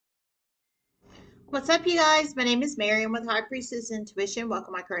What's up, you guys? My name is Mary. I'm with High Priestess Intuition.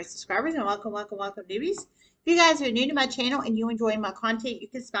 Welcome, my current subscribers, and welcome, newbies. If you guys are new to my channel and you enjoy my content, you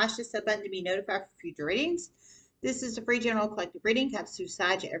can smash the sub button to be notified for future readings. This is a free general collective reading. Caps to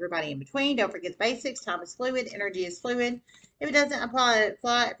side to everybody in between. Don't forget the basics. Time is fluid. Energy is fluid. If it doesn't apply,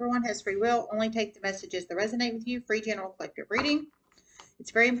 everyone has free will. Only take the messages that resonate with you. Free general collective reading.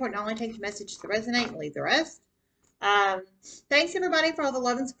 It's very important to only take the messages that resonate and leave the rest. Um, Thanks everybody for all the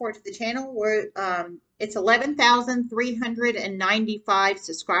love and support to the channel. It's 11,395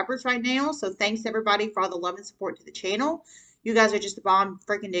 subscribers right now. So thanks everybody for all the love and support to the channel. You guys are just the bomb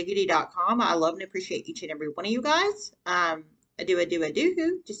freaking diggity.com. I love and appreciate each and every one of you guys. I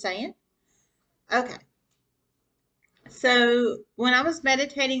do. Just saying. Okay. So when I was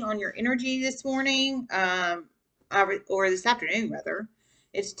meditating on your energy this morning, or this afternoon rather,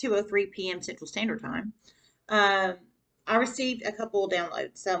 it's 2:03 p.m. Central Standard Time. I received a couple of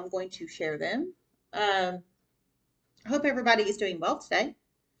downloads, so I'm going to share them. I hope everybody is doing well today.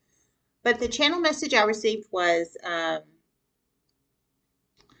 But the channel message I received was an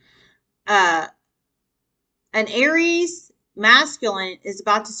Aries masculine is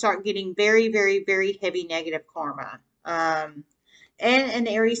about to start getting very, very, very heavy negative karma. And an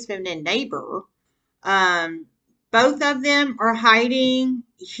Aries feminine neighbor. Both of them are hiding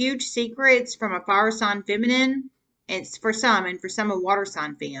huge secrets from a fire sign feminine. It's for some, and for some a water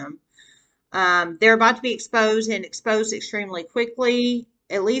sign femme. They're about to be exposed and exposed extremely quickly.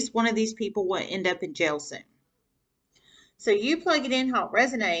 At least one of these people will end up in jail soon. So you plug it in how it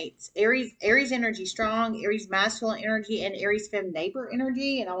resonates. Aries energy strong, Aries masculine energy, and Aries fem neighbor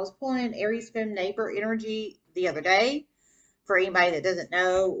energy. And I was pulling Aries fem neighbor energy the other day for anybody that doesn't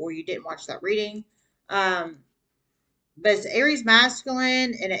know or you didn't watch that reading. But it's Aries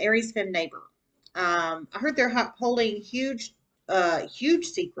masculine and an Aries fem neighbor. I heard they're holding huge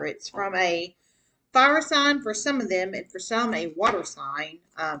secrets from a fire sign for some of them, and for some a water sign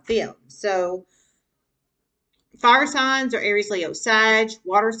fem. So fire signs are Aries, Leo, Sag.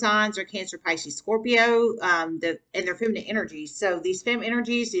 Water signs are Cancer, Pisces, Scorpio. And their feminine energies. So these fem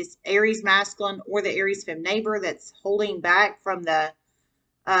energies is Aries masculine or the Aries fem neighbor that's holding back from the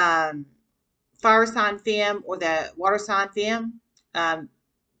fire sign fem or the water sign fem.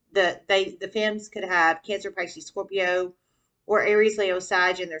 The femmes could have Cancer, Pisces, Scorpio, or Aries, Leo,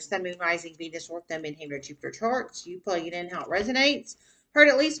 Sag, and their Sun, Moon, Rising, Venus, North Node, and Halo Jupiter charts. You plug it in how it resonates. Heard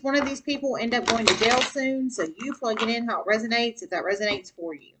at least one of these people end up going to jail soon, so you plug it in how it resonates if that resonates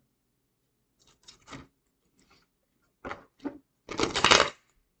for you.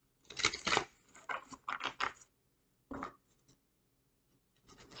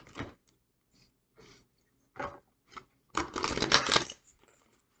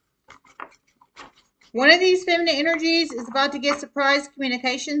 One of these feminine energies is about to get surprise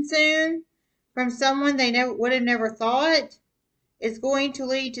communication soon from someone they would have never thought. It's going to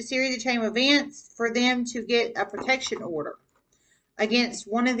lead to series of chain events for them to get a protection order against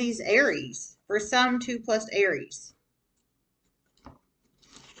one of these Aries. For some, 2+ Aries.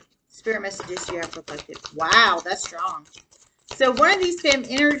 Spirit messages you have for collective. Wow, that's strong. So one of these fem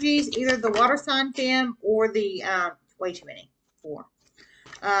energies, either the water sign fem or the, way too many, 4.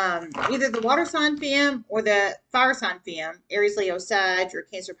 Either the water sign fem or the fire sign fem, Aries, Leo, Sag, or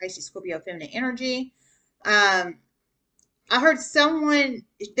Cancer, Pisces, Scorpio, feminine energy. I heard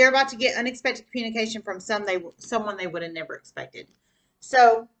they're about to get unexpected communication from someone they would have never expected.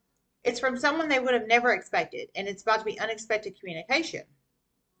 So it's from someone they would have never expected, and it's about to be unexpected communication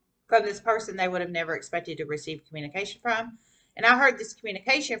from this person they would have never expected to receive communication from. And I heard this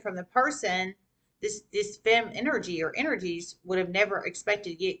communication from the person this fem energy or energies would have never expected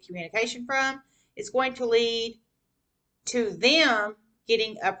to get communication from. It's going to lead to them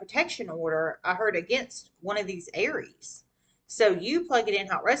getting a protection order, I heard, against one of these Aries. So you plug it in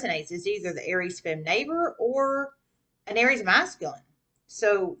how it resonates. It's either the Aries fem neighbor or an Aries masculine.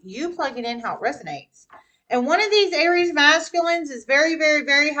 So you plug it in how it resonates. And one of these Aries masculines is very, very,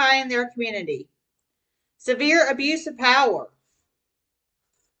 very high in their community. Severe abuse of power.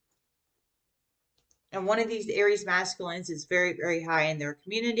 And one of these Aries masculines is very, very high in their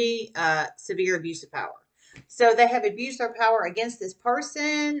community. Severe abuse of power. So they have abused their power against this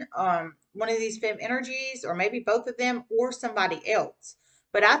person, one of these fem energies, or maybe both of them, or somebody else.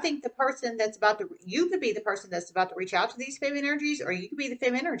 But I think the person that's you could be the person that's about to reach out to these fem energies, or you could be the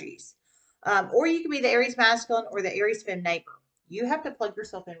fem energies. Or you could be the Aries masculine or the Aries fem neighbor. You have to plug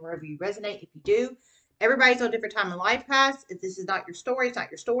yourself in wherever you resonate. If you do, everybody's on a different time in life paths. If this is not your story, it's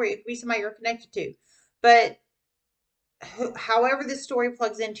not your story. It could be somebody you're connected to. But however this story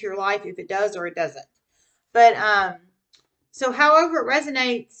plugs into your life, if it does or it doesn't. But so however it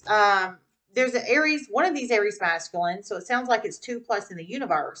resonates, there's an Aries, one of these Aries masculine, so it sounds like it's 2+ in the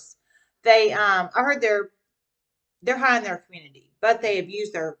universe. They I heard they're high in their community, but they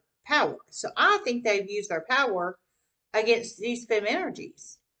abuse their power. So I think they abuse their power against these fem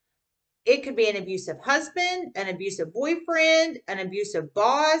energies. It could be an abusive husband, an abusive boyfriend, an abusive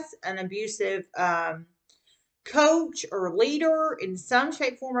boss, an abusive coach or leader in some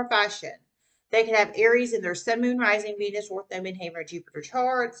shape, form, or fashion. They could have Aries in their Sun, Moon, Rising, Venus, North Node, Midheaven, or Jupiter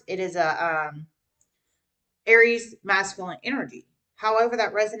charts. It is a Aries masculine energy. However,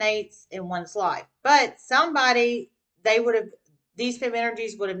 that resonates in one's life. But somebody they would have, these fem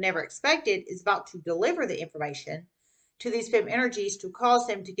energies would have never expected is about to deliver the information to these fem energies to cause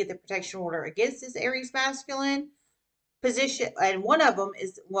them to get the protection order against this Aries masculine position. And one of them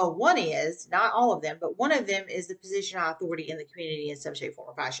is, well, one is, not all of them, but one of them is the position of authority in the community in some shape, form,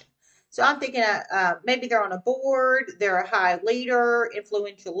 or fashion. So I'm thinking maybe they're on a board, they're a high leader,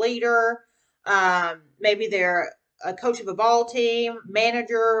 influential leader. Maybe they're a coach of a ball team,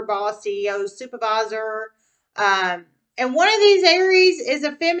 manager, boss, CEO, supervisor. And one of these Aries is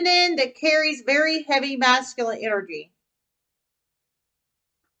a feminine that carries very heavy masculine energy.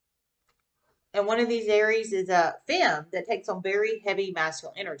 And one of these Aries is a femme that takes on very heavy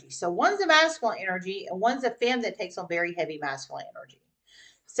masculine energy. So one's a masculine energy and one's a femme that takes on very heavy masculine energy.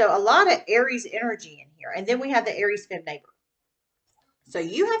 So a lot of Aries energy in here. And then we have the Aries femme neighbor. So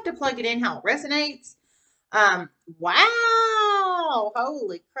you have to plug it in how it resonates. Wow.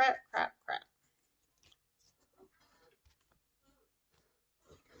 Holy crap, crap, crap.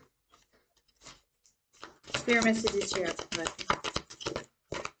 Spirit messages here.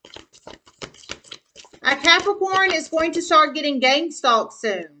 A Capricorn is going to start getting gang stalked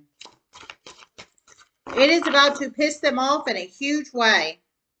soon. It is about to piss them off in a huge way.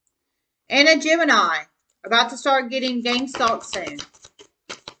 And a Gemini about to start getting gang stalked soon.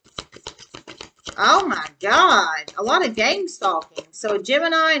 Oh my God. A lot of gang stalking. So a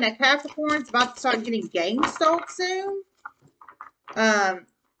Gemini and a Capricorn is about to start getting gang stalked soon.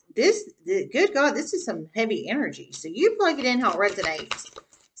 Good God, this is some heavy energy. So you plug it in how it resonates.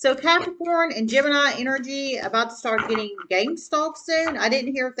 So Capricorn and Gemini energy about to start getting gang stalked soon. I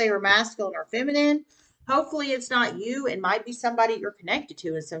didn't hear if they were masculine or feminine. Hopefully it's not you. It might be somebody you're connected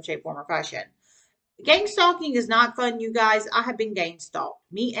to in some shape, form, or fashion. Gang stalking is not fun, you guys. I have been gang stalked.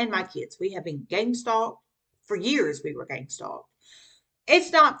 Me and my kids. We have been gang stalked. For years we were gang stalked.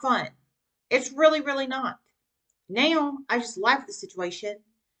 It's not fun. It's really, really not. Now I just laugh at the situation.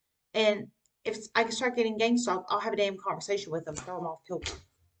 And if I can start getting gang stalked, I'll have a damn conversation with them, throw them off kilter.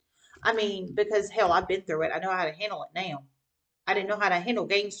 I mean, because hell, I've been through it. I know how to handle it now. I didn't know how to handle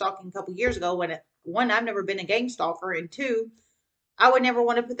gang stalking a couple years ago when one, I've never been a gang stalker, and two, I would never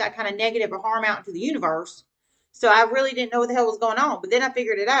want to put that kind of negative or harm out into the universe. So I really didn't know what the hell was going on. But then I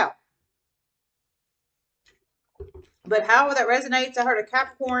figured it out. But however that resonates, I heard a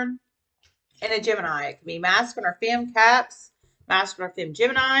Capricorn and a Gemini. It can be masculine or femme caps, masculine or femme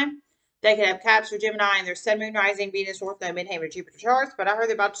Gemini. They can have caps or Gemini in their Sun, Moon, Rising, Venus, North Node, Midheaven, or Jupiter charts. But I heard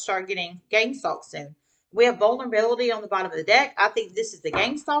they're about to start getting gang stalked soon. We have vulnerability on the bottom of the deck. I think this is the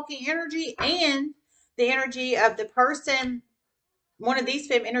gang stalking energy and the energy of the person. One of these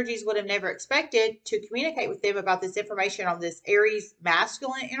femme energies would have never expected to communicate with them about this information on this Aries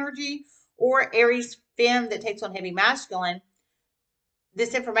masculine energy or Aries femme that takes on heavy masculine,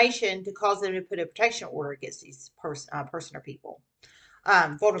 this information to cause them to put a protection order against these person or people.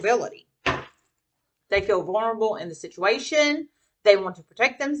 Vulnerability. They feel vulnerable in the situation. They want to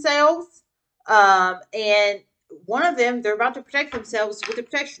protect themselves. And one of them, they're about to protect themselves with a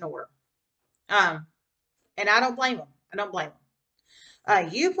protection order. And I don't blame them. I don't blame them.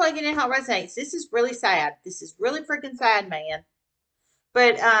 You plugging in how it resonates. This is really sad. This is really freaking sad, man.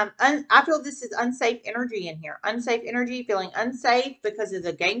 But I feel this is unsafe energy in here. Unsafe energy, feeling unsafe because of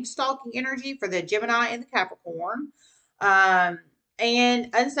the gang stalking energy for the Gemini and the Capricorn. And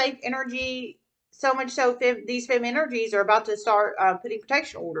unsafe energy, so much so these femme energies are about to start putting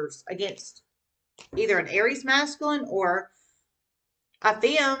protection orders against either an Aries masculine or a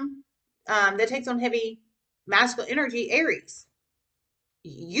femme that takes on heavy masculine energy, Aries.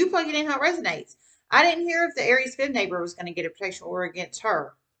 You plug it in how it resonates. I didn't hear if the Aries femme neighbor was going to get a protection order against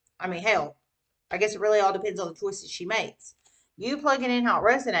her. I mean, hell, I guess it really all depends on the choices she makes. You plug it in how it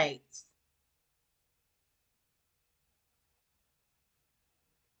resonates.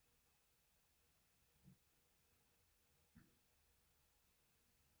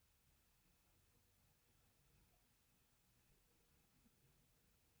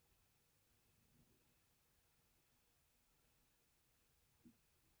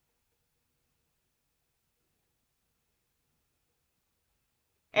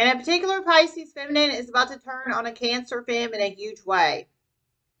 And a particular Pisces feminine is about to turn on a Cancer femme in a huge way.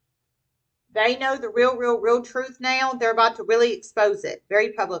 They know the real truth now. They're about to really expose it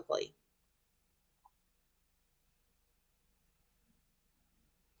very publicly.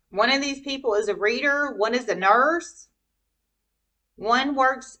 One of these people is a reader, one is a nurse, one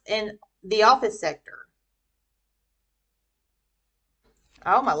works in the office sector.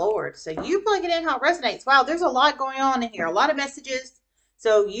 Oh my Lord. So you plug it in how it resonates. Wow, there's a lot going on in here, a lot of messages.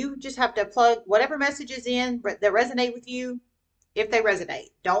 So you just have to plug whatever messages in that resonate with you if they resonate.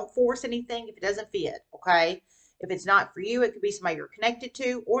 Don't force anything if it doesn't fit, okay? If it's not for you, it could be somebody you're connected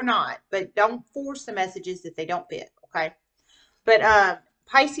to or not, but don't force the messages if they don't fit, okay? But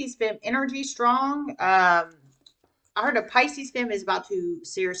Pisces femme energy strong. I heard a Pisces femme is about to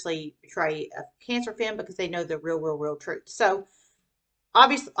seriously betray a Cancer femme because they know the real truth. So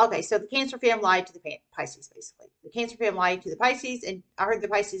obviously, okay, so the Cancer femme lied to the Pisces, basically. The Cancer femme lied to the Pisces, and I heard the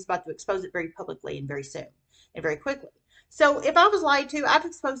Pisces is about to expose it very publicly and very soon and very quickly. So if I was lied to, I'd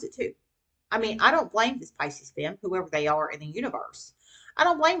expose it too. I mean, I don't blame this Pisces femme, whoever they are in the universe. I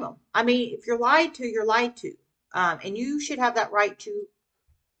don't blame them. I mean, if you're lied to, you're lied to. And you should have that right to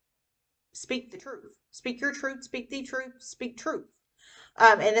speak the truth. Speak your truth, speak the truth, speak truth.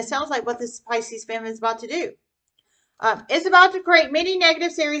 And it sounds like what this Pisces femme is about to do. It's about to create many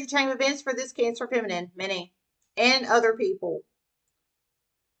negative series of chain events for this Cancer feminine, many, and other people,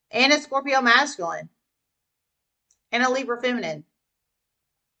 and a Scorpio masculine, and a Libra feminine.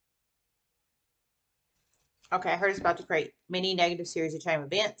 Okay, I heard it's about to create many negative series of chain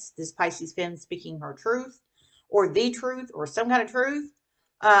events. This Pisces femme speaking her truth, or the truth, or some kind of truth,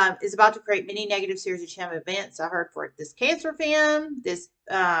 is about to create many negative series of chain events. I heard for this Cancer femme, this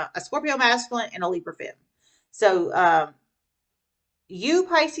a Scorpio masculine, and a Libra femme. So you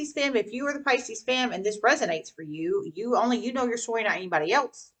Pisces femme, if you are the Pisces femme and this resonates for you, you know your story, not anybody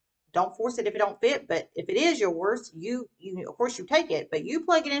else. Don't force it if it don't fit, but if it is yours, you of course you take it, but you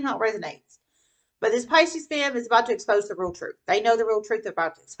plug it in how it resonates. But this Pisces femme is about to expose the real truth. They know the real truth. They're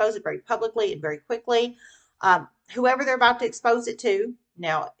about to expose it very publicly and very quickly. Whoever they're about to expose it to,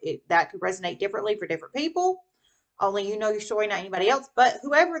 now that could resonate differently for different people. Only you know your story, not anybody else. But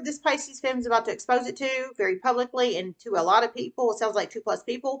whoever this Pisces femme is about to expose it to very publicly and to a lot of people, it sounds like 2+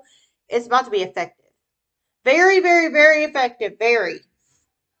 people, it's about to be effective. Very effective. Very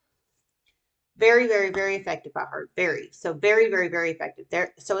effective. I heard very. So very effective.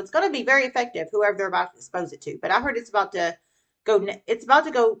 There. So it's going to be very effective, whoever they're about to expose it to. But I heard it's about to go. It's about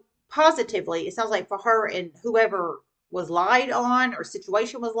to go positively. It sounds like for her and whoever was lied on, or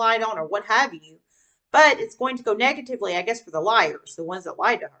situation was lied on, or what have you. But it's going to go negatively, I guess, for the liars, the ones that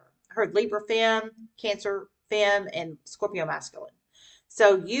lied to her. I heard Libra femme, Cancer femme, and Scorpio masculine.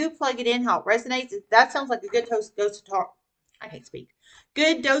 So you plug it in how it resonates. That sounds like a good ghost to talk. I can't speak.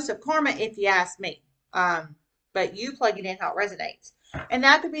 Good dose of karma, if you ask me. But you plug it in how it resonates. And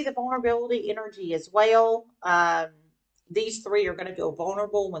that could be the vulnerability energy as well. These three are going to go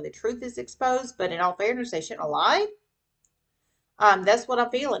vulnerable when the truth is exposed, but in all fairness, they shouldn't have lied. That's what I'm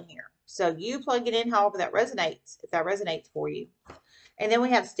feeling here. So you plug it in however that resonates, if that resonates for you. And then we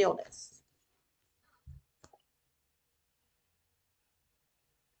have stillness.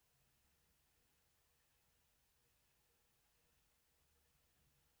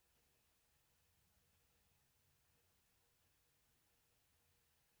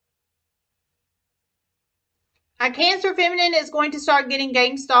 A Cancer feminine is going to start getting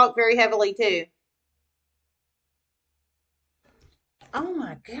gang stalked very heavily too. Oh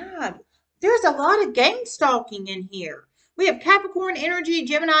my God. There's a lot of gang stalking in here. We have Capricorn energy,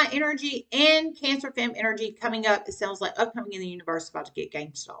 Gemini energy, and Cancer femme energy coming up. It sounds like upcoming in the universe about to get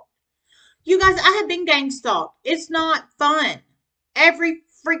gang stalked. You guys, I have been gang stalked. It's not fun. Every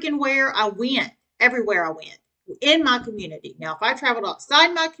freaking where I went, everywhere I went in my community. Now, if I traveled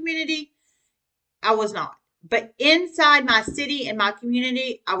outside my community, I was not. But inside my city and my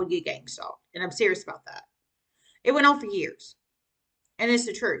community, I would get gang stalked. And I'm serious about that. It went on for years. And it's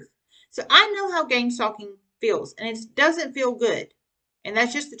the truth. So I know how gang stalking feels, and it doesn't feel good. And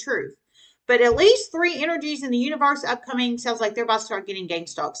that's just the truth. But at least 3 energies in the universe upcoming sounds like they're about to start getting gang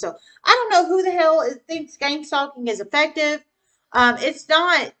stalked. So I don't know who the hell thinks gang stalking is effective. It's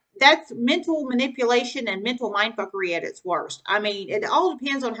not. That's mental manipulation and mental mindfuckery at its worst. I mean, it all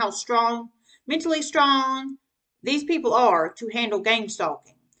depends on how strong, mentally strong these people are to handle gang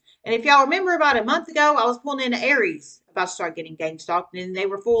stalking. And if y'all remember about a month ago, I was pulling in Aries about to start getting gang stalked, and they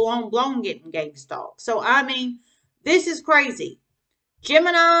were full on blown getting gang stalked. So, I mean, this is crazy.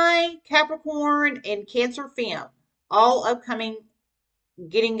 Gemini, Capricorn, and Cancer femme, all upcoming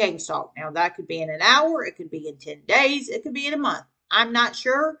getting gang stalked. Now, that could be in an hour, it could be in 10 days, it could be in a month. I'm not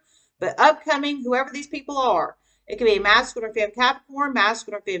sure, but upcoming, whoever these people are, it could be a masculine or femme Capricorn,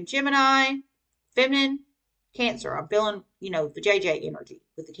 masculine or femme Gemini, feminine, Cancer. I'm feeling, the JJ energy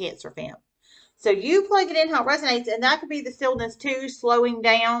with the Cancer femme. So you plug it in how it resonates, and that could be the stillness too, slowing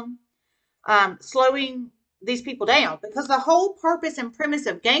down, slowing these people down. Because the whole purpose and premise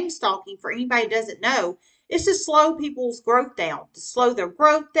of gang stalking, for anybody who doesn't know, is to slow people's growth down, to slow their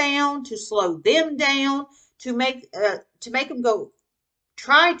growth down, to slow them down, to make them go,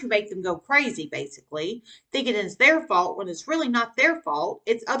 try to make them go crazy, basically, thinking it's their fault when it's really not their fault.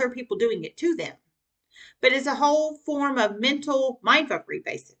 It's other people doing it to them. But it's a whole form of mental mindfuckery,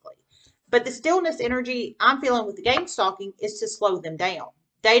 basically. But the stillness energy I'm feeling with the gang stalking is to slow them down.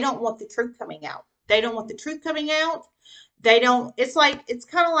 They don't want the truth coming out. They don't want the truth coming out. They don't. It's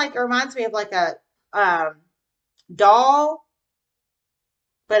kind of like, it reminds me of like a doll,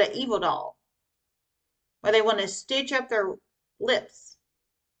 but an evil doll, where they want to stitch up their lips.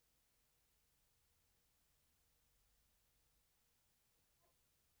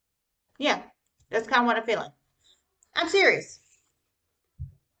 Yeah, that's kind of what I'm feeling. I'm serious.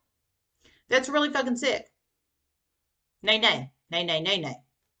 That's really fucking sick. Nay, nay, nay, nay, nay, nay.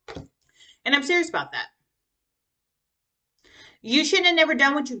 And I'm serious about that. You shouldn't have never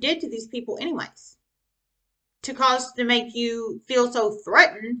done what you did to these people anyways, to make you feel so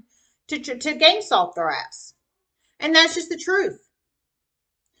threatened to gang stalk their ass. And that's just the truth.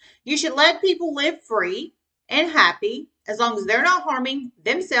 You should let people live free and happy as long as they're not harming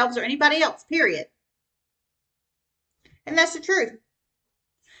themselves or anybody else, period. And that's the truth.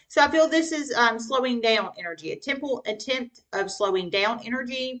 So I feel this is slowing down energy, attempt of slowing down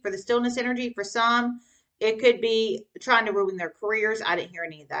energy for the stillness energy. For some, it could be trying to ruin their careers. I didn't hear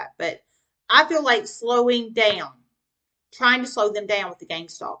any of that, but I feel like slowing down, trying to slow them down with the gang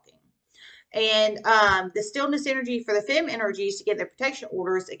stalking. And the stillness energy for the femme energies to get their protection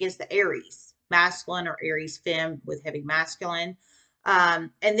orders against the Aries, masculine or Aries femme with heavy masculine. And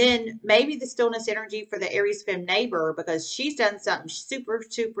then maybe the stillness energy for the Aries femme neighbor because she's done something super,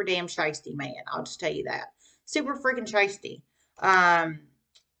 super damn shisty, man. I'll just tell you that. Super freaking shisty.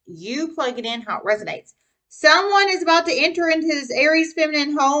 You plug it in how it resonates. Someone is about to enter into this Aries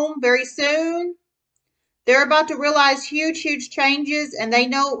feminine home very soon. They're about to realize huge, huge changes, and they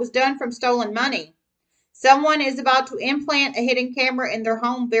know it was done from stolen money. Someone is about to implant a hidden camera in their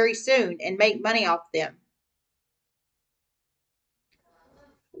home very soon and make money off them.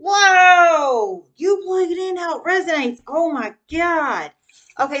 Whoa! You plug it in how it resonates. Oh my God.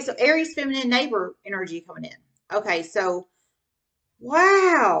 Okay, so Aries feminine neighbor energy coming in. Okay, so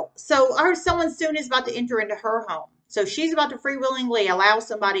wow. So someone soon is about to enter into her home. So she's about to free willingly allow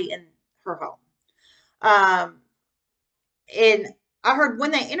somebody in her home. And I heard when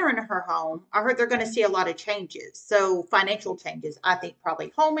they enter into her home, I heard they're going to see a lot of changes. So financial changes, I think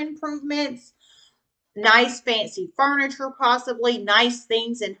probably home improvements, nice fancy furniture, possibly nice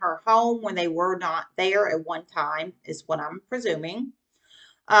things in her home when they were not there at one time, is what I'm presuming.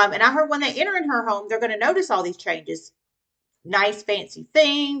 And I heard when they enter in her home, they're going to notice all these changes, nice fancy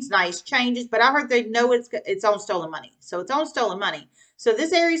things, nice changes. But I heard they know it's on stolen money, so it's on stolen money. So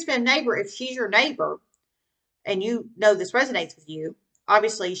this Aries femme neighbor, if she's your neighbor, and you know this resonates with you,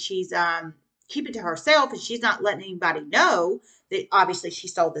 obviously she's keeping it to herself and she's not letting anybody know that obviously she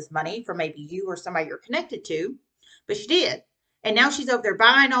stole this money from maybe you or somebody you're connected to, but she did. And now she's over there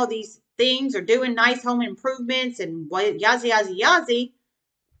buying all these things or doing nice home improvements and yazzy, yazzy, yazzy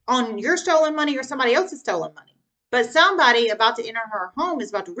on your stolen money or somebody else's stolen money. But somebody about to enter her home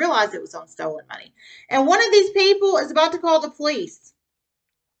is about to realize it was on stolen money. And one of these people is about to call the police.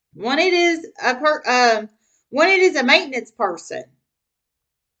 One it is a maintenance person,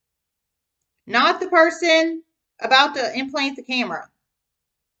 not the person about to implant the camera.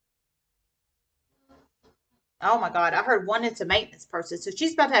 Oh my God, I heard one it's a maintenance person. So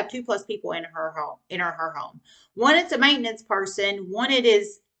she's about to have 2+ people in her home. One it's a maintenance person. One it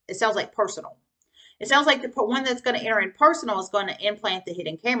sounds like personal. It sounds like the one that's going to enter in personal is going to implant the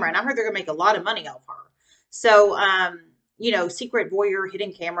hidden camera. And I heard they're going to make a lot of money off her. So, secret voyeur,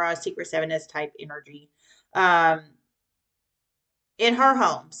 hidden camera, secret 7S type energy. In her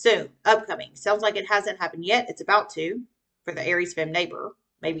home soon, upcoming. Sounds like it hasn't happened yet. It's about to for the Aries femme neighbor.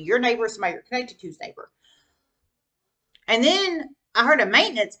 Maybe your neighbor, somebody you're connected to's neighbor. And then I heard a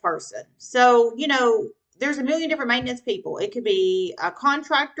maintenance person. So, there's a million different maintenance people. It could be a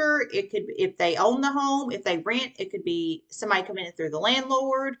contractor. It could be if they own the home, if they rent, it could be somebody coming in through the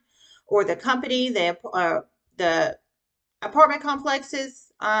landlord or the company, the apartment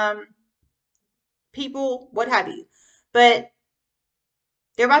complexes, people, what have you. But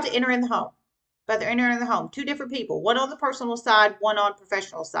they're about to enter in the home. But they're entering the home. Two different people. One on the personal side, one on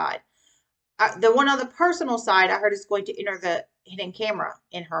professional side. The one on the personal side, I heard is going to enter the hidden camera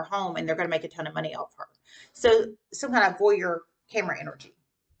in her home, and they're going to make a ton of money off her. So some kind of voyeur camera energy,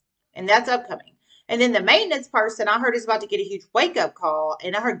 and that's upcoming. And then the maintenance person, I heard is about to get a huge wake up call,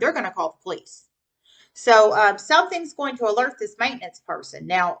 and I heard they're going to call the police. So something's going to alert this maintenance person.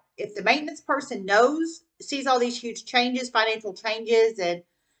 Now, if the maintenance person sees all these huge changes, financial changes, and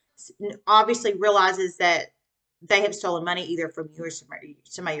obviously realizes that they have stolen money either from you or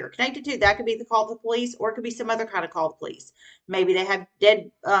somebody you're connected to, that could be the call to the police, or it could be some other kind of call to police. Maybe they have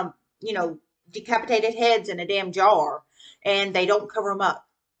dead, decapitated heads in a damn jar, and they don't cover them up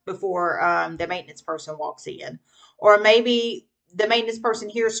before the maintenance person walks in. Or maybe the maintenance person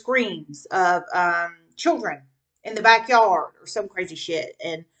hears screams of children in the backyard or some crazy shit,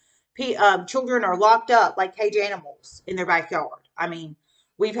 and children are locked up like cage animals in their backyard. I mean,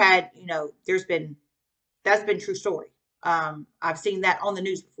 we've had, that's been true story. I've seen that on the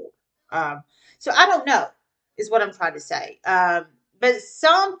news before. So I don't know, is what I'm trying to say. But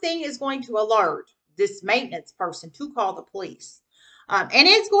something is going to alert this maintenance person to call the police. And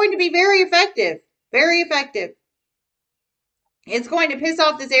it's going to be very effective. Very effective. It's going to piss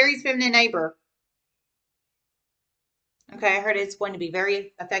off this Aries feminine neighbor. Okay, I heard it's going to be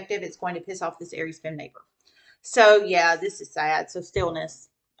very effective. It's going to piss off this Aries feminine neighbor. So yeah, this is sad. So stillness.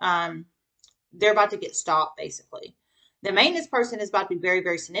 They're about to get stopped, basically. The maintenance person is about to be very,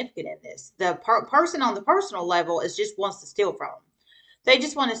 very significant in this. The person on the personal level is just wants to steal from them. They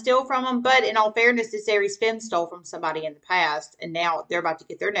just want to steal from them. But in all fairness, this Aries femme stole from somebody in the past, and now they're about to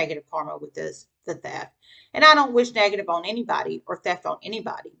get their negative karma with the theft. And I don't wish negative on anybody or theft on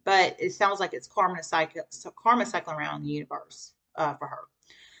anybody, but it sounds like it's karma cycling around the universe for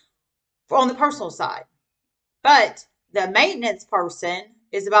her. On the personal side. But the maintenance person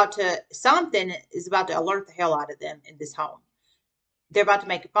something is about to alert the hell out of them in this home. They're about to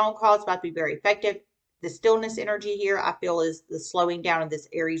make a phone call. It's about to be very effective. The stillness energy here, I feel, is the slowing down of this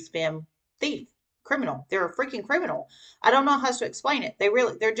Aries femme thief, criminal. They're a freaking criminal. I don't know how to explain it.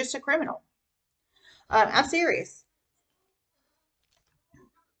 They're just a criminal. I'm serious.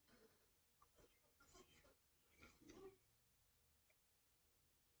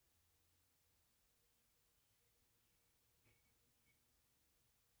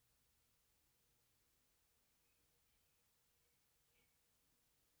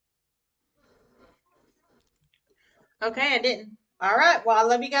 Okay, I didn't. All right. Well, I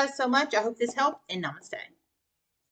love you guys so much. I hope this helped, and namaste.